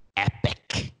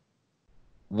 Epic.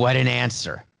 What an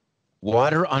answer.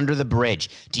 Water under the bridge.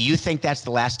 Do you think that's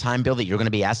the last time, Bill, that you're going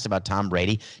to be asked about Tom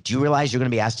Brady? Do you realize you're going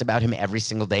to be asked about him every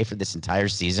single day for this entire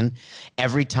season?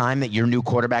 Every time that your new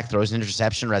quarterback throws an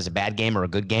interception or has a bad game or a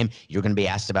good game, you're going to be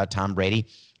asked about Tom Brady.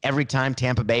 Every time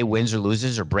Tampa Bay wins or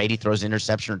loses or Brady throws an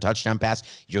interception or touchdown pass,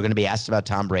 you're going to be asked about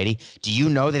Tom Brady. Do you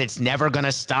know that it's never going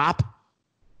to stop?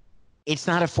 It's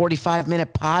not a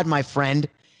 45-minute pod, my friend.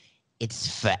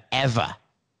 It's forever.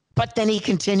 But then he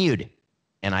continued,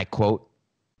 and I quote,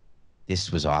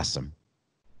 "This was awesome.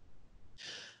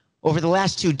 Over the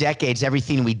last 2 decades,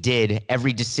 everything we did,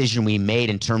 every decision we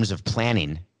made in terms of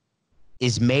planning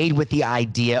is made with the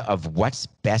idea of what's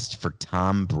best for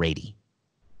Tom Brady.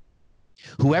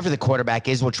 Whoever the quarterback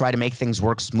is will try to make things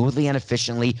work smoothly and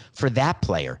efficiently for that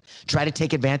player. Try to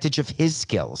take advantage of his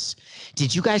skills.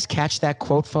 Did you guys catch that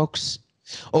quote, folks?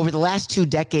 Over the last 2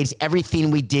 decades,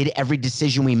 everything we did, every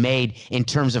decision we made in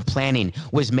terms of planning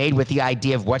was made with the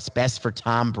idea of what's best for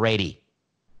Tom Brady.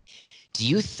 Do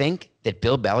you think that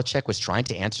Bill Belichick was trying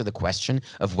to answer the question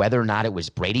of whether or not it was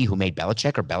Brady who made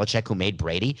Belichick or Belichick who made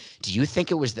Brady? Do you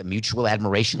think it was the mutual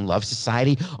admiration love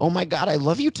society? Oh my God, I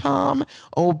love you, Tom.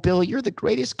 Oh, Bill, you're the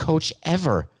greatest coach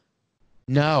ever.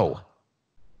 No,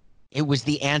 it was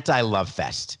the anti-love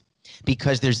fest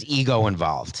because there's ego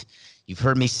involved. You've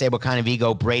heard me say what kind of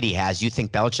ego Brady has. You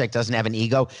think Belichick doesn't have an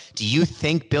ego? Do you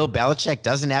think Bill Belichick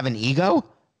doesn't have an ego?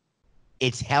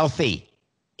 It's healthy,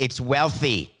 it's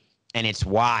wealthy, and it's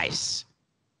wise.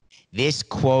 This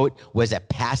quote was a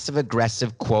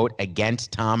passive-aggressive quote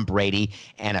against Tom Brady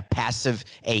and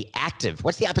active.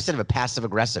 What's the opposite of a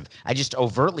passive-aggressive? I just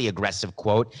overtly aggressive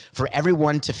quote for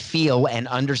everyone to feel and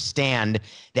understand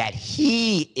that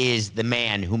he is the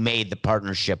man who made the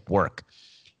partnership work.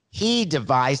 He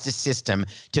devised a system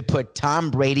to put Tom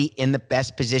Brady in the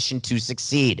best position to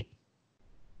succeed.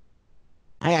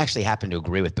 I actually happen to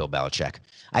agree with Bill Belichick.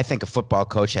 I think a football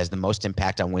coach has the most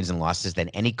impact on wins and losses than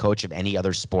any coach of any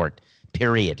other sport,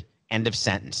 period. End of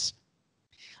sentence.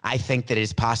 I think that it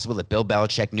is possible that Bill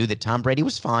Belichick knew that Tom Brady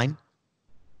was fine,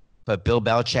 but Bill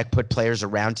Belichick put players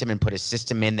around him and put a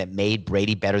system in that made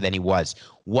Brady better than he was.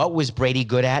 What was Brady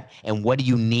good at, and what do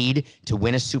you need to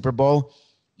win a Super Bowl?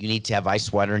 You need to have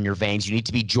ice water in your veins. You need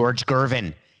to be George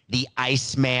Gervin. The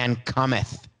Iceman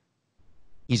cometh.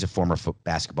 He's a former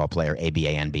basketball player,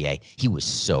 ABA, NBA. He was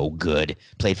so good.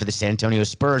 Played for the San Antonio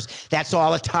Spurs. That's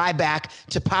all a tie back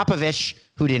to Popovich,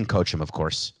 who didn't coach him, of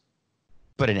course.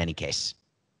 But in any case,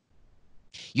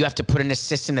 you have to put in a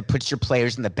system that puts your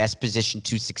players in the best position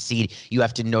to succeed. You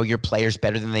have to know your players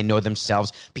better than they know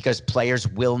themselves because players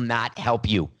will not help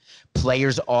you.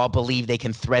 Players all believe they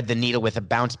can thread the needle with a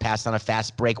bounce pass on a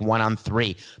fast break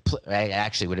 1-on-3.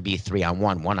 Actually, would it be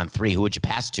 3-on-1, 1-on-3? Who would you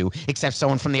pass to except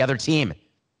someone from the other team?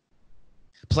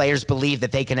 Players believe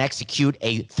that they can execute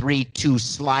a 3-2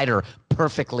 slider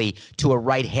perfectly to a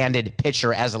right-handed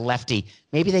pitcher as a lefty.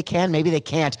 Maybe they can, maybe they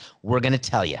can't. We're going to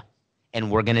tell you. And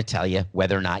we're going to tell you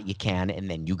whether or not you can, and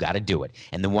then you got to do it.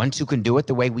 And the ones who can do it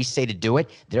the way we say to do it,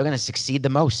 they're going to succeed the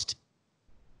most.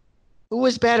 Who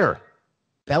is better,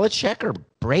 Belichick or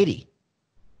Brady?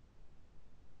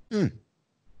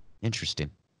 Interesting.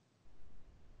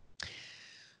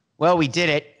 Well, we did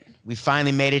it. We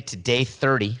finally made it to day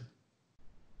 30.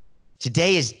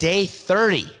 Today is day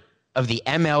 30 of the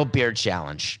ML Beer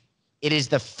Challenge. It is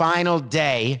the final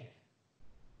day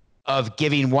of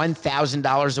giving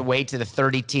 $1,000 away to the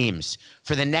 30 teams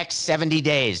for the next 70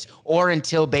 days or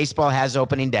until baseball has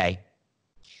opening day.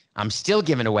 I'm still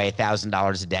giving away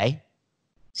 $1,000 a day,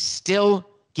 still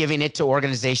giving it to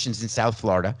organizations in South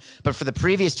Florida. But for the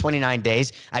previous 29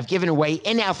 days, I've given away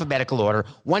in alphabetical order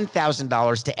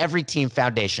 $1,000 to every team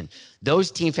foundation.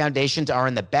 Those team foundations are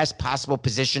in the best possible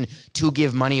position to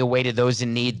give money away to those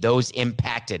in need, those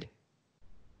impacted.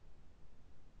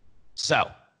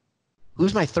 So,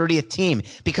 who's my 30th team?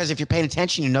 Because if you're paying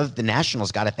attention, you know that the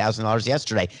Nationals got $1,000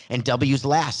 yesterday and W's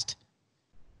last.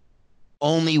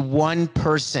 Only one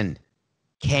person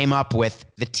came up with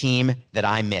the team that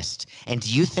I missed. And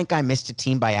do you think I missed a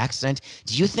team by accident?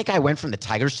 Do you think I went from the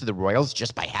Tigers to the Royals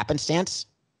just by happenstance?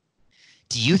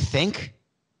 Do you think?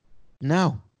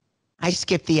 No. I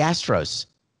skipped the Astros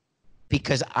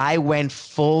because I went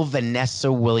full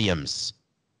Vanessa Williams.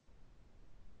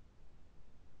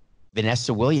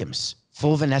 Vanessa Williams.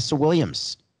 Full Vanessa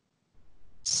Williams.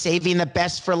 Saving the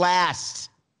best for last.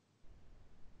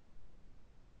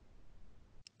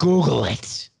 Google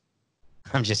it.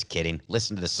 I'm just kidding.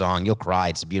 Listen to the song. You'll cry.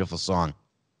 It's a beautiful song.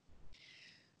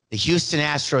 The Houston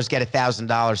Astros get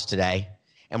 $1,000 today,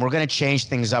 and we're going to change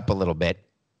things up a little bit.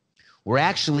 We're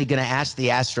actually going to ask the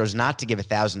Astros not to give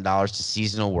 $1,000 to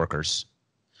seasonal workers.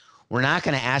 We're not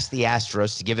going to ask the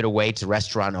Astros to give it away to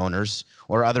restaurant owners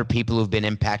or other people who've been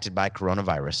impacted by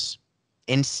coronavirus.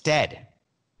 Instead,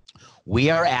 we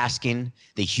are asking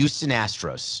the Houston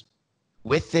Astros,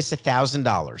 with this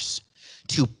 $1,000,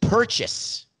 to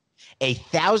purchase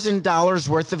 $1,000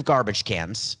 worth of garbage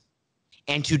cans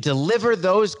and to deliver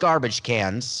those garbage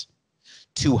cans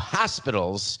to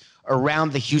hospitals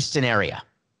around the Houston area.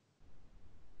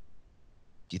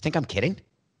 Do you think I'm kidding?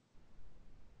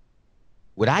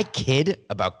 Would I kid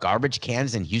about garbage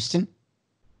cans in Houston?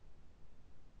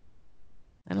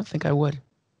 I don't think I would.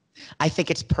 I think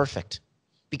it's perfect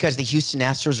because the Houston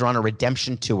Astros are on a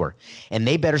redemption tour, and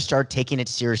they better start taking it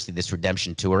seriously, this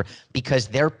redemption tour, because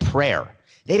their prayer,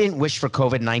 they didn't wish for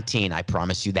COVID-19, I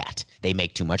promise you that. They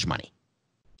make too much money.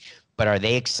 But are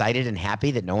they excited and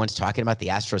happy that no one's talking about the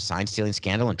Astros sign stealing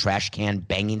scandal and trash can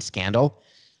banging scandal?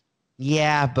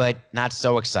 Yeah, but not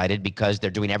so excited because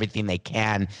they're doing everything they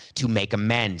can to make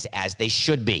amends, as they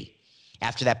should be.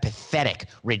 After that pathetic,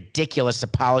 ridiculous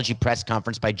apology press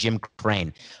conference by Jim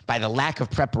Crane, by the lack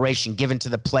of preparation given to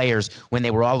the players when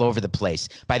they were all over the place,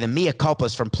 by the mea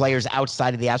culpas from players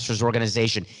outside of the Astros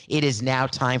organization, it is now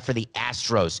time for the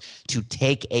Astros to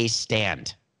take a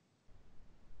stand.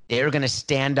 They're going to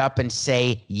stand up and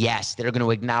say yes. They're going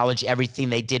to acknowledge everything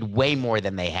they did way more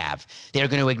than they have. They're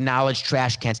going to acknowledge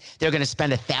trash cans. They're going to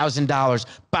spend $1,000,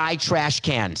 buy trash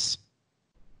cans,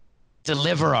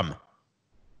 deliver them.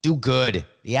 Do good.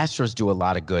 The Astros do a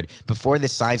lot of good. Before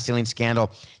this sign stealing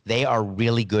scandal, they are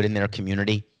really good in their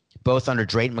community, both under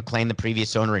Drayton McClain, the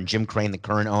previous owner, and Jim Crane, the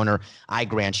current owner. I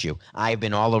grant you, I've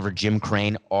been all over Jim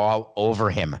Crane, all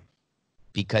over him,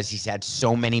 because he's had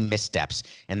so many missteps,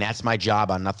 and that's my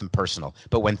job on Nothing Personal.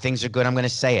 But when things are good, I'm going to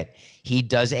say it. He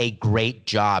does a great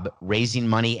job raising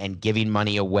money and giving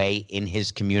money away in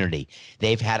his community.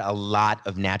 They've had a lot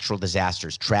of natural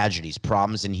disasters, tragedies,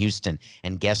 problems in Houston,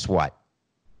 and guess what?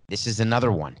 This is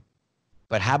another one.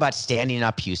 But how about standing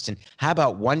up, Houston? How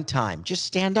about one time? Just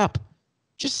stand up.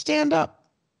 Just stand up.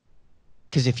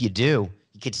 Because if you do,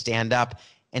 you could stand up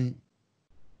and,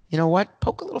 you know what?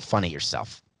 Poke a little fun at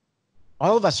yourself.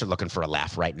 All of us are looking for a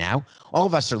laugh right now. All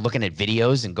of us are looking at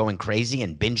videos and going crazy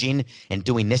and binging and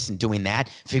doing this and doing that,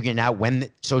 figuring out when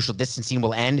the social distancing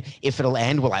will end, if it'll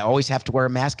end. Will I always have to wear a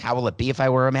mask? How will it be if I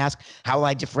wear a mask? How will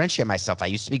I differentiate myself? I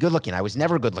used to be good looking. I was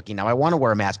never good looking. Now I want to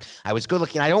wear a mask. I was good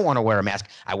looking. I don't want to wear a mask.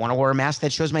 I want to wear a mask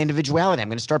that shows my individuality. I'm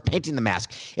going to start painting the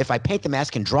mask. If I paint the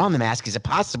mask and draw on the mask, is it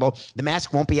possible the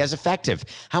mask won't be as effective?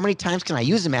 How many times can I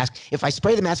use a mask? If I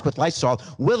spray the mask with Lysol,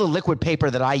 will the liquid paper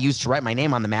that I use to write my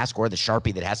name on the mask, or the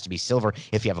Sharpie that has to be silver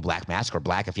if you have a black mask, or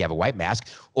black if you have a white mask,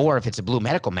 or if it's a blue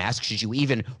medical mask, should you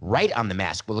even write on the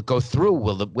mask? Will it go through?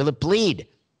 Will it bleed?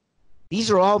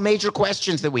 These are all major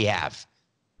questions that we have.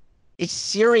 It's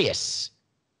serious.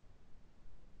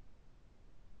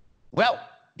 Well,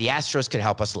 the Astros could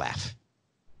help us laugh.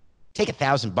 Take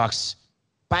 $1,000,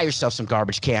 buy yourself some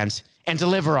garbage cans, and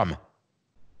deliver them.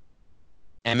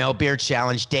 ML Beer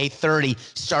Challenge, day 30,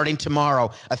 starting tomorrow,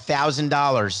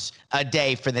 $1,000 a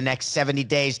day for the next 70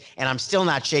 days, and I'm still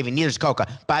not shaving. Neither's Coca.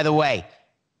 By the way,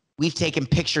 we've taken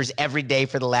pictures every day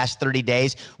for the last 30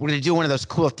 days. We're going to do one of those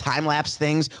cool time-lapse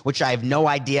things, which I have no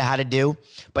idea how to do.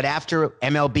 But after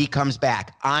MLB comes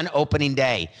back on opening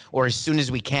day, or as soon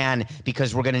as we can,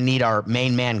 because we're going to need our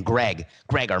main man, Greg.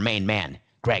 Greg, our main man.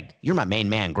 Greg, you're my main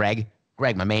man, Greg.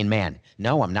 Greg, my main man.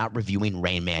 No, I'm not reviewing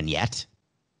Rain Man yet.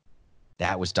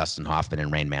 That was Dustin Hoffman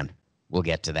in Rain Man. We'll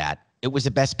get to that. It was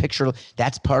a Best Picture.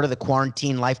 That's part of the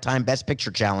Quarantine Lifetime Best Picture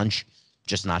Challenge,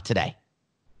 just not today.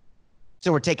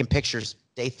 So we're taking pictures.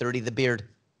 Day 30, the beard.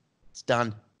 It's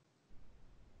done.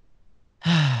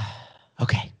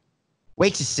 Okay.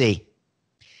 Wait to see.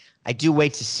 I do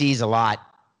wait to sees a lot.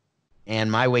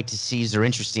 And my wait to sees are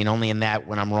interesting only in that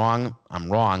when I'm wrong,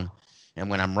 I'm wrong. And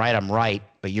when I'm right.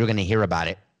 But you're going to hear about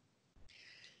it.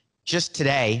 Just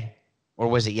today, or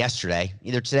was it yesterday?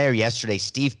 Either today or yesterday,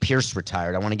 Steve Pearce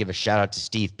retired. I want to give a shout out to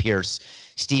Steve Pearce.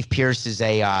 Steve Pearce is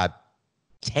a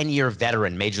 10-year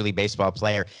veteran Major League Baseball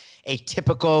player, a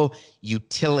typical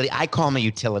utility. I call him a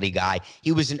utility guy.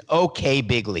 He was an okay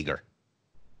big leaguer.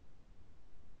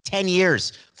 10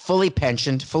 years, fully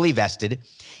pensioned, fully vested.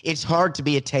 It's hard to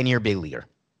be a 10-year big leaguer.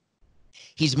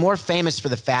 He's more famous for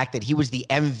the fact that he was the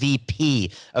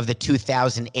MVP of the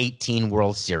 2018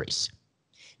 World Series.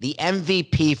 The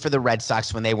MVP for the Red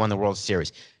Sox when they won the World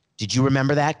Series. Did you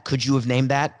remember that? Could you have named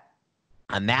that?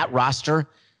 On that roster,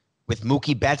 with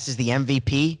Mookie Betts as the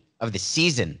MVP of the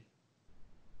season,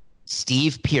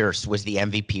 Steve Pearce was the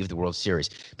MVP of the World Series.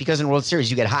 Because in World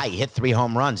Series, you get hot, you hit 3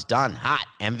 home runs, done, hot,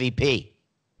 MVP.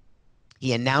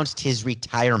 He announced his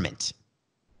retirement.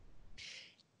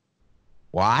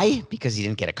 Why? Because he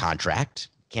didn't get a contract,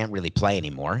 can't really play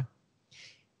anymore.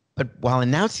 But while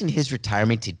announcing his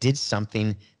retirement, he did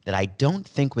something that I don't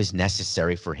think was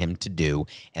necessary for him to do,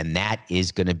 and that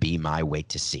is going to be my wait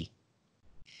to see.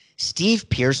 Steve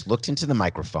Pearce looked into the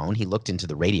microphone, he looked into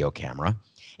the radio camera,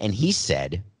 and he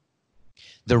said,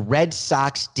 the Red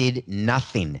Sox did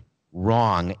nothing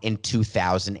wrong in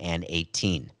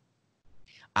 2018.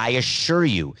 I assure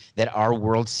you that our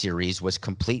World Series was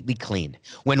completely clean.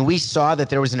 When we saw that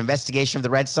there was an investigation of the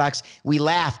Red Sox, we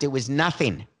laughed. It was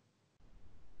nothing.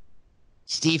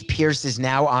 Steve Pearce is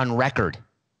now on record.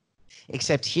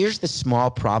 Except here's the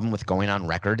small problem with going on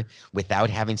record without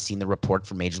having seen the report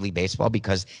from Major League Baseball,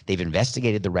 because they've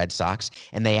investigated the Red Sox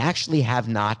and they actually have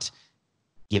not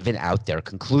given out their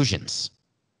conclusions.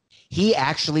 He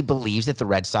actually believes that the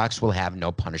Red Sox will have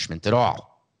no punishment at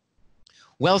all.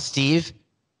 Well, Steve,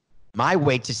 my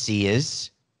wait to see is,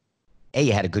 A,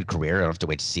 you had a good career. I don't have to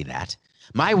wait to see that.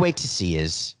 My wait to see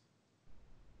is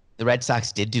the Red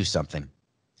Sox did do something.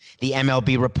 The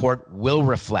MLB report will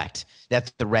reflect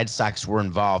that the Red Sox were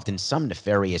involved in some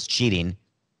nefarious cheating.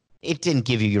 It didn't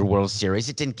give you your World Series.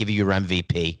 It didn't give you your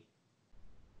MVP.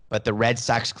 But the Red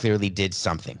Sox clearly did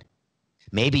something.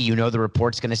 Maybe you know the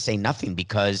report's going to say nothing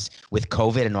because with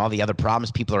COVID and all the other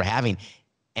problems people are having,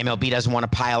 MLB doesn't want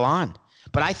to pile on.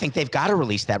 But I think they've got to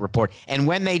release that report. And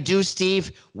when they do,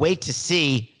 Steve, wait to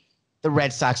see. The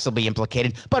Red Sox will be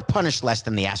implicated, but punished less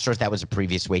than the Astros. That was a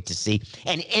previous wait to see.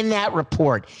 And in that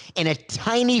report, in a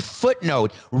tiny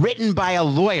footnote written by a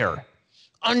lawyer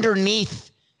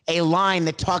underneath a line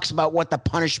that talks about what the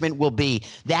punishment will be,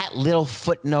 that little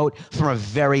footnote from a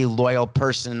very loyal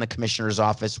person in the commissioner's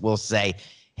office will say,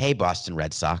 hey, Boston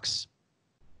Red Sox,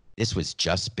 this was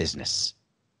just business.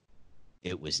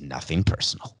 It was nothing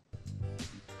personal.